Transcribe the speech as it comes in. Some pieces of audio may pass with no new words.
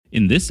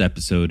In this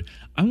episode,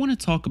 I want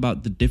to talk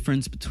about the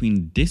difference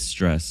between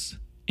distress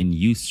and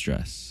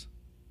eustress.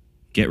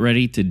 Get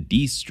ready to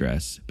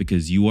de-stress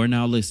because you are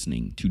now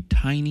listening to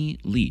Tiny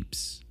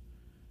Leaps,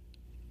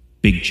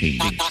 Big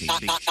Changes.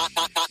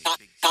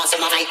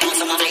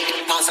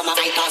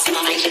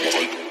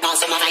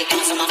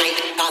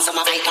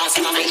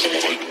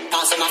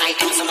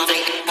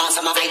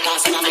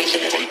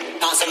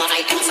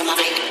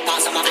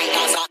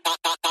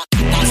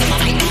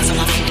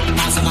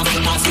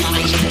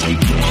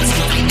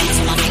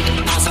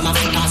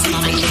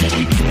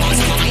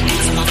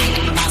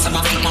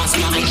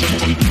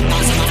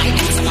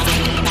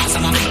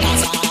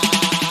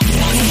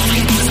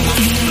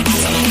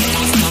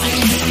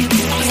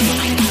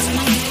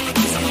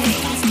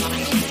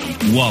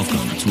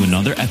 Welcome to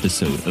another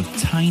episode of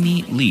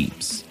Tiny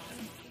Leaps,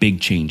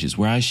 Big Changes,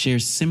 where I share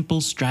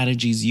simple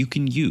strategies you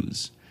can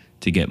use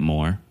to get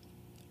more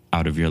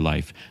out of your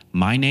life.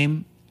 My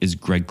name is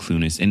Greg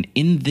Clunis, and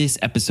in this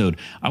episode,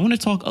 I want to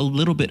talk a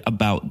little bit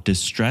about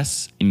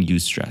distress and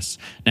eustress.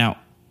 Now,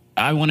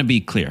 I want to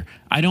be clear.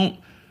 I don't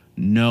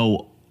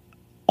know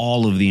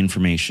all of the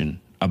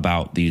information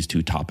about these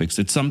two topics.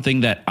 It's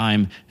something that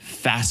I'm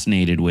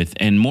fascinated with,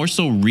 and more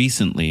so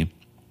recently,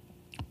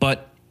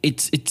 but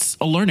it's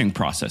a learning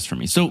process for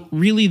me. So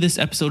really, this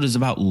episode is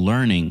about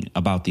learning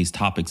about these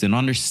topics and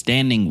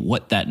understanding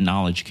what that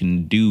knowledge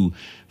can do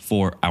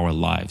for our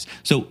lives.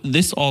 So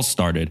this all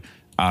started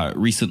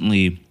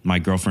recently. My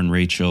girlfriend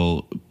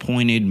Rachel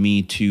pointed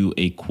me to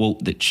a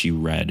quote that she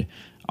read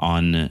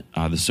on the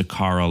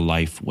Sakara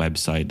Life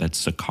website.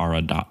 That's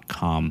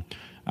sakara.com.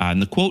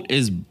 And the quote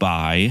is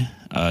by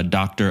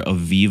Dr.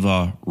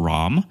 Aviva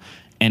Romm.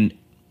 And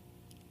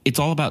it's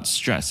all about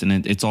stress,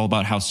 and it's all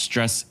about how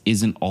stress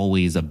isn't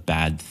always a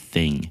bad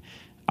thing.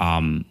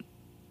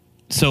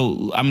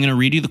 So I'm going to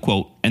read you the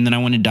quote, and then I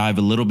want to dive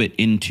a little bit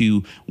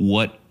into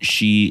what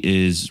she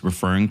is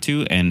referring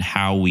to and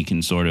how we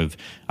can sort of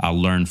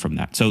learn from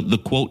that. So the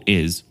quote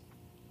is,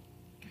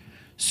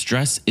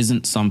 "Stress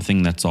isn't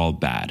something that's all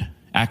bad.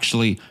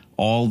 Actually,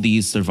 all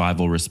these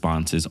survival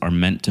responses are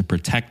meant to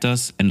protect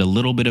us, and a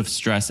little bit of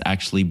stress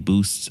actually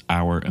boosts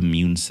our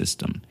immune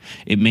system.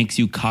 It makes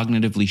you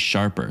cognitively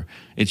sharper.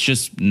 It's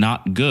just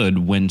not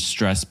good when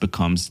stress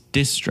becomes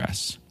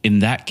distress. In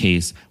that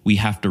case, we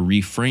have to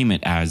reframe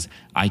it as,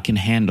 I can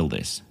handle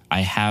this.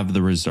 I have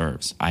the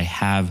reserves. I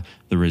have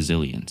the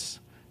resilience."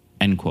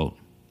 End quote.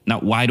 Now,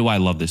 why do I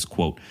love this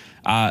quote?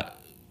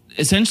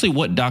 Essentially,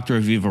 what Dr.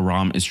 Aviva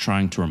Romm is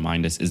trying to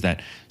remind us is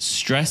that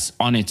stress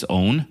on its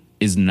own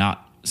is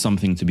not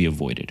something to be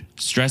avoided.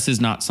 Stress is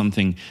not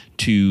something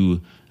to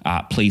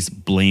place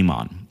blame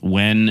on.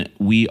 When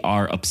we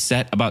are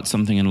upset about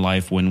something in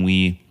life, when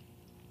we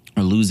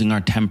are losing our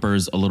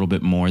tempers a little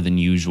bit more than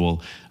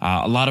usual,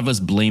 a lot of us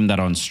blame that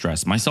on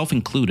stress, myself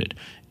included.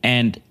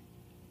 And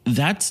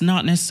that's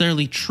not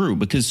necessarily true,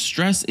 because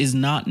stress is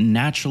not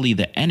naturally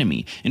the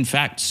enemy. In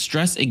fact,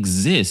 stress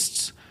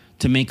exists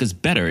to make us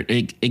better.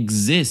 It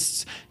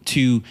exists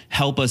to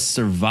help us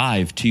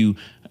survive, to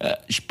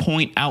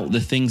point out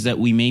the things that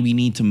we maybe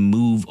need to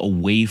move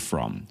away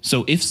from.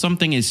 So if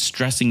something is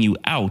stressing you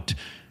out,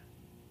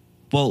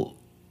 well,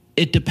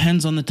 it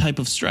depends on the type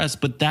of stress,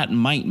 but that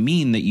might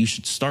mean that you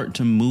should start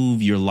to move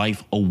your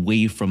life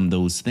away from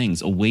those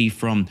things, away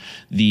from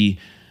the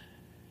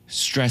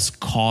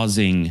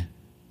stress-causing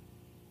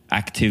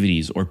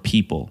activities or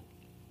people.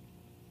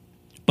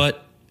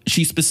 But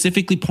she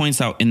specifically points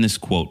out in this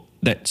quote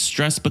that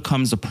stress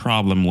becomes a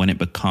problem when it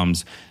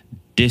becomes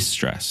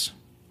distress.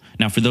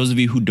 Now, for those of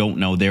you who don't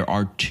know, there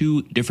are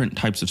two different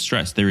types of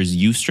stress. There is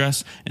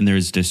eustress and there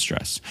is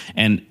distress.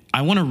 And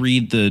I want to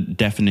read the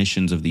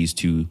definitions of these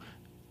two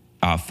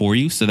for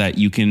you so that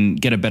you can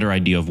get a better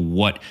idea of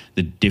what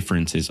the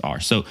differences are.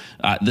 So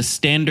the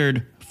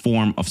standard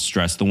form of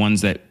stress, the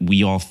ones that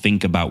we all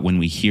think about when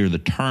we hear the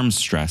term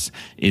stress,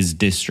 is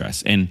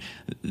distress. And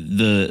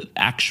the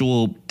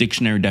actual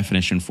dictionary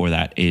definition for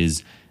that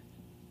is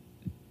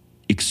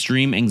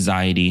extreme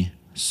anxiety,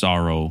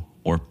 sorrow,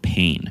 or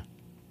pain.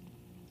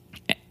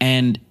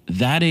 And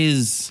that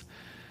is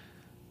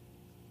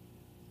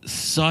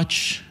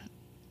such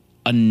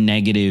a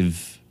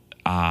negative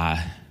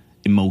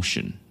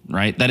emotion,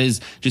 right? That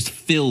is just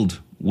filled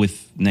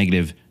with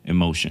negative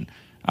emotion.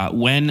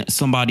 When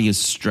somebody is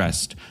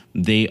stressed,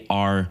 they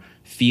are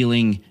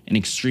feeling an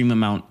extreme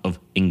amount of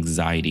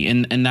anxiety.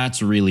 And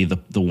that's really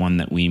the one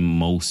that we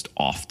most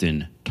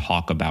often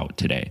talk about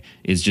today,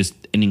 is just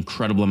an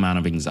incredible amount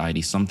of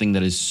anxiety, something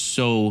that is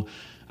so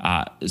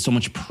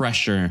much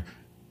pressure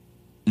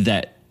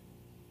that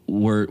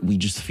we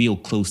just feel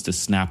close to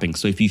snapping.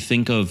 So if you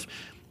think of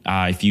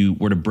if you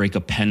were to break a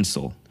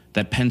pencil,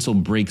 that pencil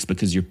breaks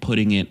because you're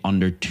putting it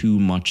under too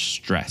much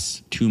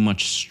stress, too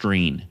much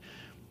strain.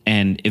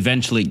 And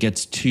eventually it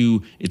gets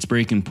to its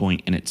breaking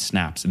point and it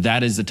snaps.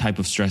 That is the type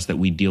of stress that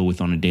we deal with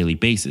on a daily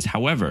basis.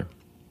 However,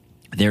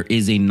 there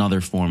is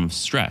another form of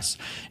stress,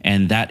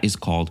 and that is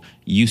called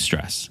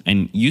eustress.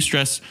 And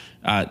eustress,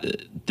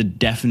 the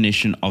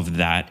definition of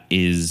that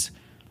is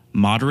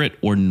Moderate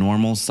or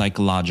normal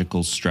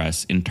psychological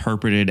stress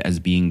interpreted as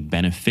being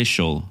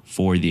beneficial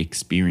for the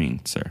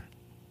experiencer.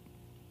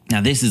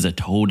 Now, this is a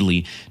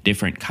totally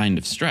different kind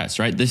of stress,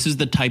 right? This is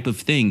the type of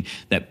thing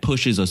that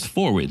pushes us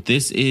forward.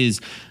 This is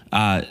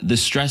the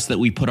stress that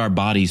we put our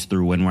bodies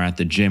through when we're at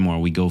the gym or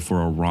we go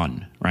for a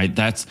run, right?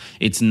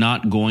 It's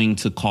not going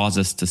to cause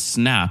us to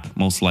snap,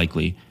 most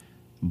likely,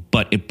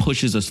 but it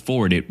pushes us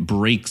forward. It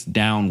breaks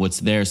down what's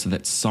there so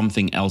that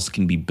something else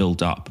can be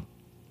built up.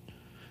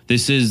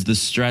 This is the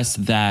stress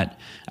that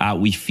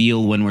we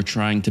feel when we're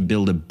trying to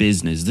build a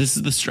business. This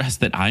is the stress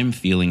that I'm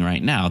feeling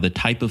right now, the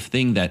type of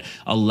thing that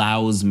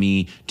allows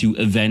me to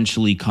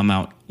eventually come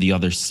out the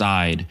other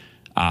side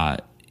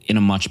in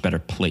a much better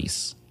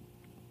place.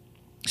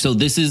 So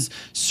this is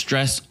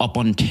stress up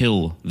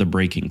until the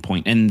breaking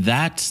point. And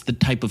that's the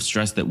type of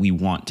stress that we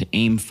want to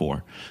aim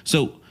for.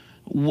 So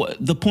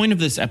the point of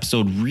this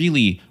episode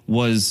really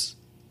was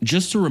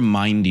just to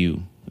remind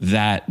you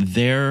that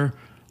there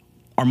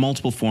are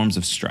multiple forms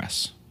of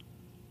stress.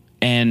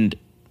 And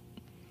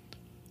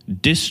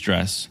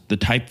distress, the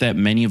type that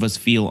many of us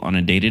feel on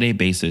a day-to-day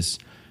basis,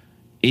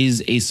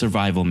 is a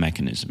survival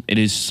mechanism. It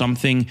is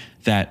something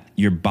that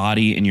your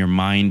body and your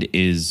mind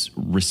is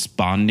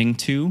responding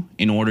to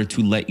in order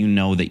to let you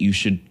know that you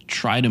should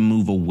try to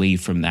move away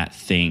from that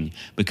thing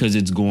because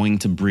it's going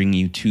to bring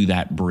you to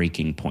that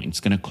breaking point. It's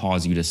going to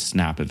cause you to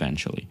snap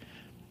eventually.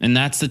 And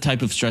that's the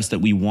type of stress that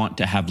we want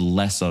to have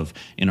less of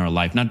in our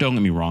life. Now, don't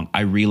get me wrong.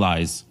 I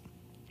realize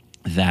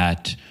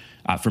that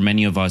for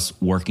many of us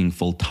working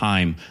full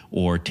time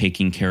or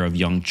taking care of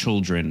young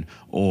children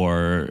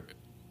or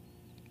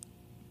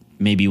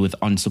maybe with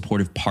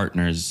unsupportive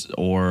partners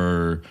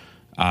or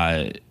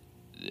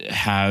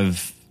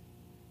have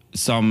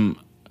some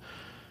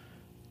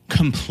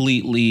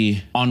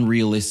completely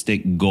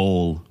unrealistic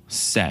goal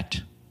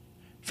set.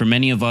 For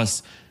many of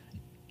us,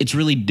 it's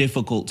really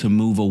difficult to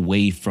move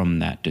away from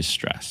that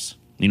distress.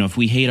 You know, if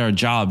we hate our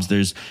jobs,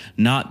 there's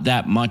not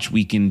that much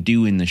we can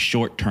do in the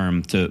short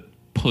term to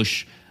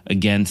push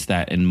against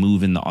that and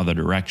move in the other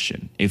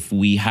direction. If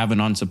we have an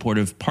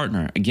unsupportive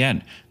partner,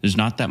 again, there's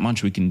not that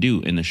much we can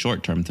do in the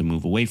short term to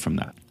move away from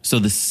that. So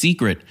the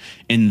secret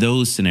in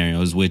those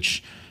scenarios,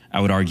 which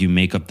I would argue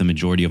make up the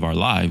majority of our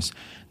lives,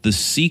 the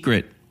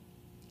secret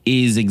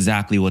is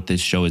exactly what this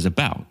show is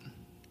about.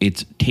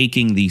 It's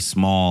taking these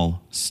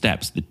small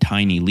steps, the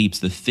tiny leaps,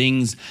 the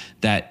things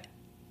that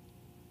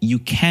you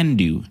can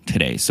do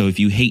today. So if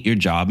you hate your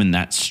job and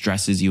that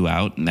stresses you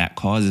out and that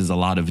causes a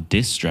lot of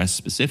distress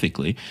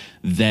specifically,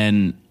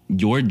 then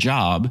your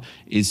job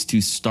is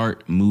to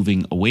start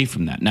moving away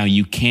from that. Now,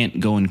 you can't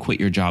go and quit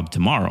your job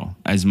tomorrow.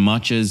 As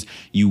much as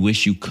you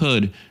wish you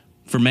could,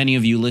 for many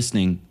of you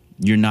listening,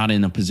 you're not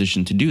in a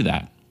position to do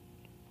that.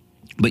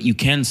 But you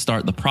can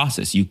start the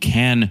process. You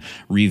can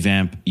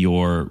revamp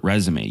your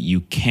resume.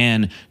 You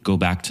can go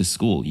back to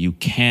school. You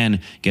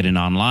can get an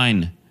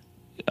online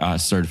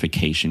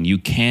certification. You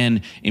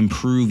can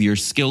improve your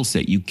skill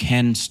set. You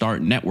can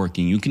start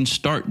networking. You can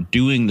start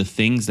doing the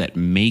things that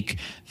make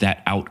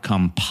that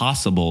outcome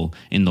possible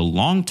in the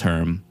long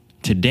term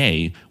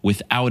today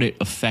without it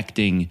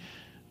affecting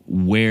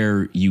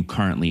where you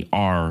currently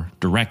are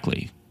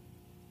directly.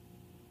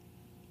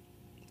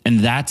 And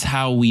that's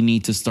how we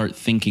need to start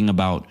thinking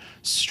about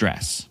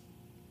stress.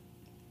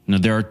 Now,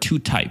 there are two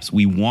types.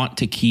 We want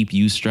to keep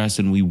eustress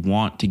and we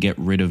want to get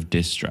rid of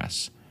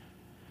distress.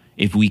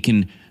 If we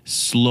can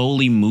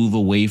slowly move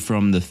away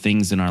from the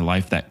things in our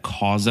life that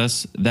cause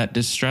us that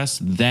distress,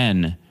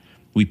 then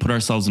we put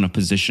ourselves in a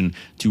position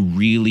to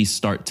really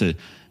start to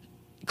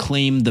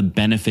claim the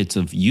benefits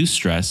of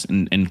eustress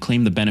and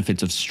claim the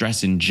benefits of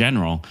stress in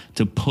general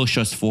to push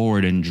us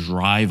forward and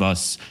drive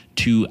us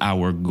to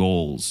our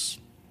goals,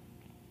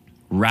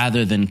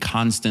 rather than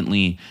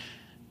constantly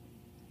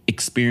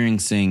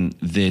experiencing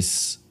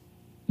this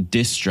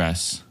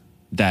distress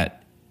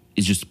that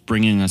is just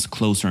bringing us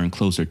closer and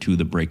closer to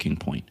the breaking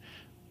point.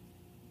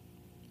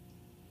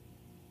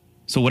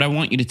 So what I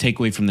want you to take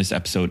away from this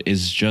episode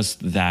is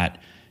just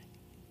that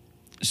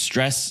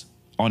stress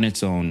on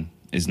its own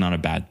is not a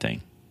bad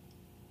thing.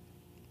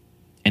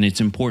 And it's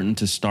important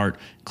to start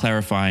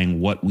clarifying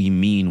what we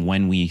mean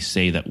when we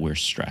say that we're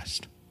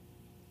stressed.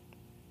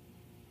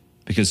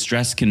 Because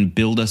stress can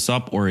build us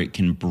up or it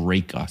can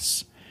break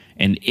us.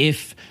 And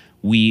if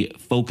we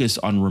focus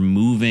on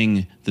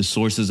removing the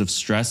sources of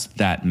stress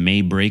that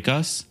may break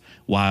us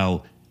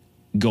while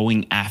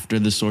going after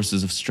the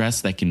sources of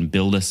stress that can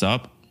build us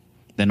up,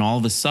 then all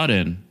of a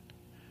sudden,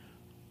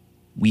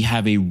 we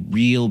have a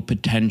real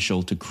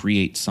potential to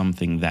create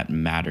something that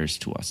matters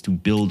to us, to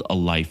build a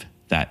life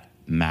that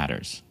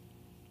matters.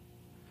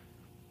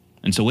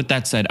 And so with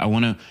that said, I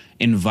want to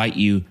invite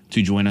you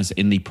to join us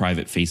in the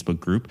private Facebook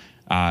group.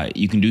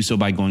 You can do so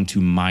by going to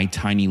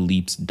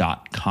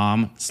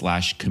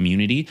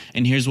mytinyleaps.com/community.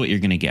 And here's what you're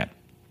going to get.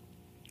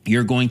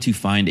 You're going to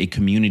find a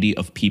community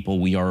of people.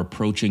 We are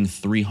approaching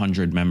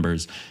 300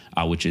 members,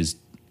 which is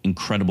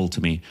incredible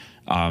to me.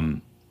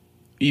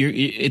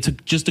 it's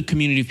just a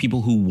community of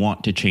people who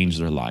want to change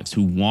their lives,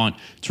 who want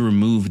to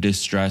remove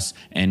distress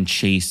and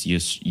chase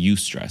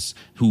eustress,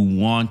 who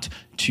want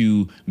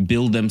to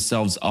build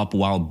themselves up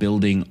while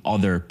building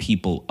other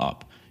people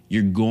up.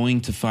 You're going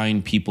to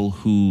find people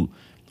who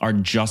are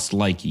just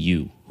like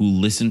you, who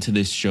listen to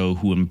this show,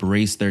 who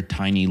embrace their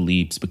tiny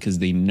leaps because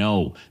they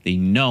know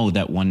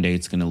that one day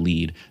it's going to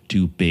lead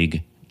to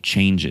big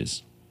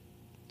changes.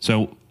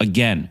 So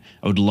again,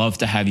 I would love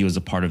to have you as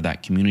a part of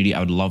that community. I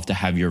would love to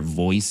have your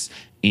voice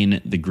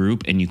in the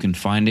group, and you can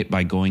find it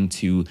by going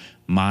to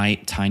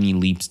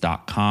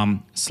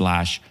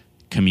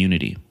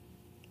mytinyleaps.com/community.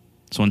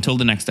 So until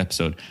the next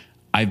episode,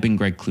 I've been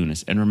Greg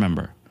Clunis, and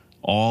remember,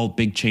 all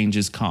big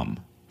changes come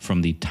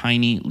from the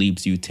tiny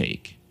leaps you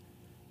take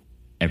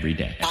every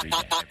day.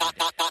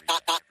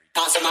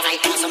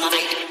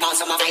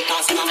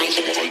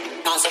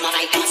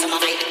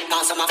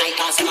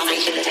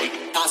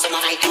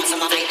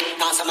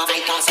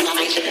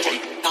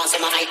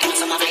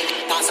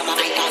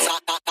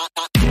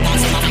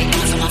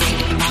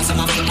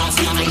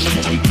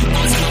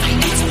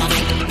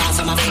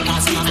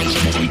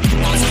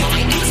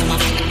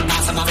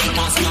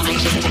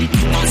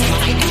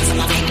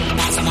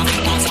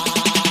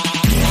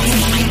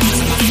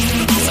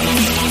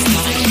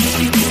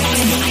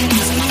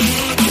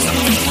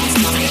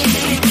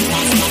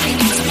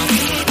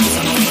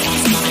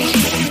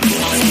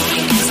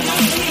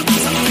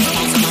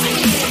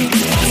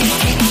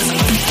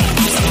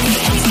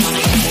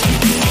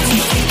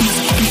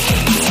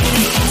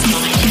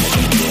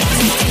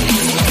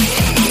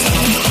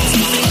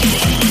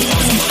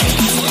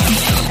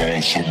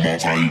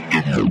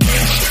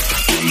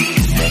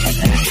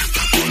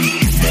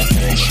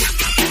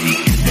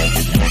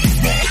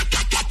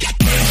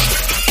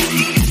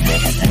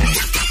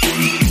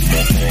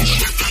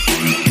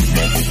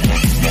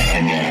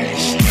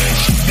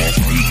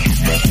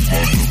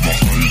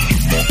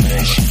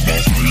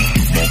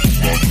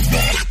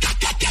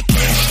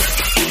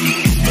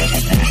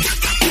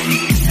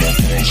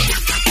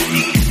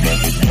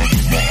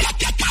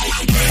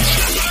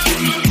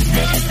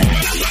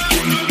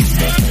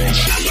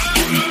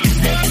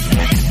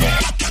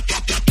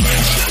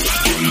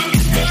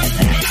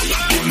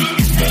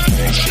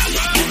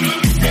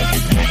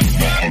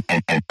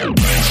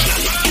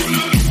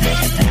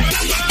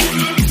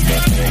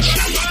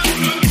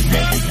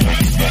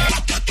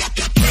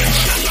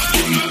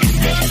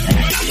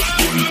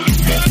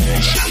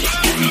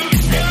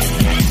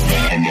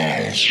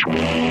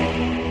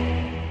 Wow.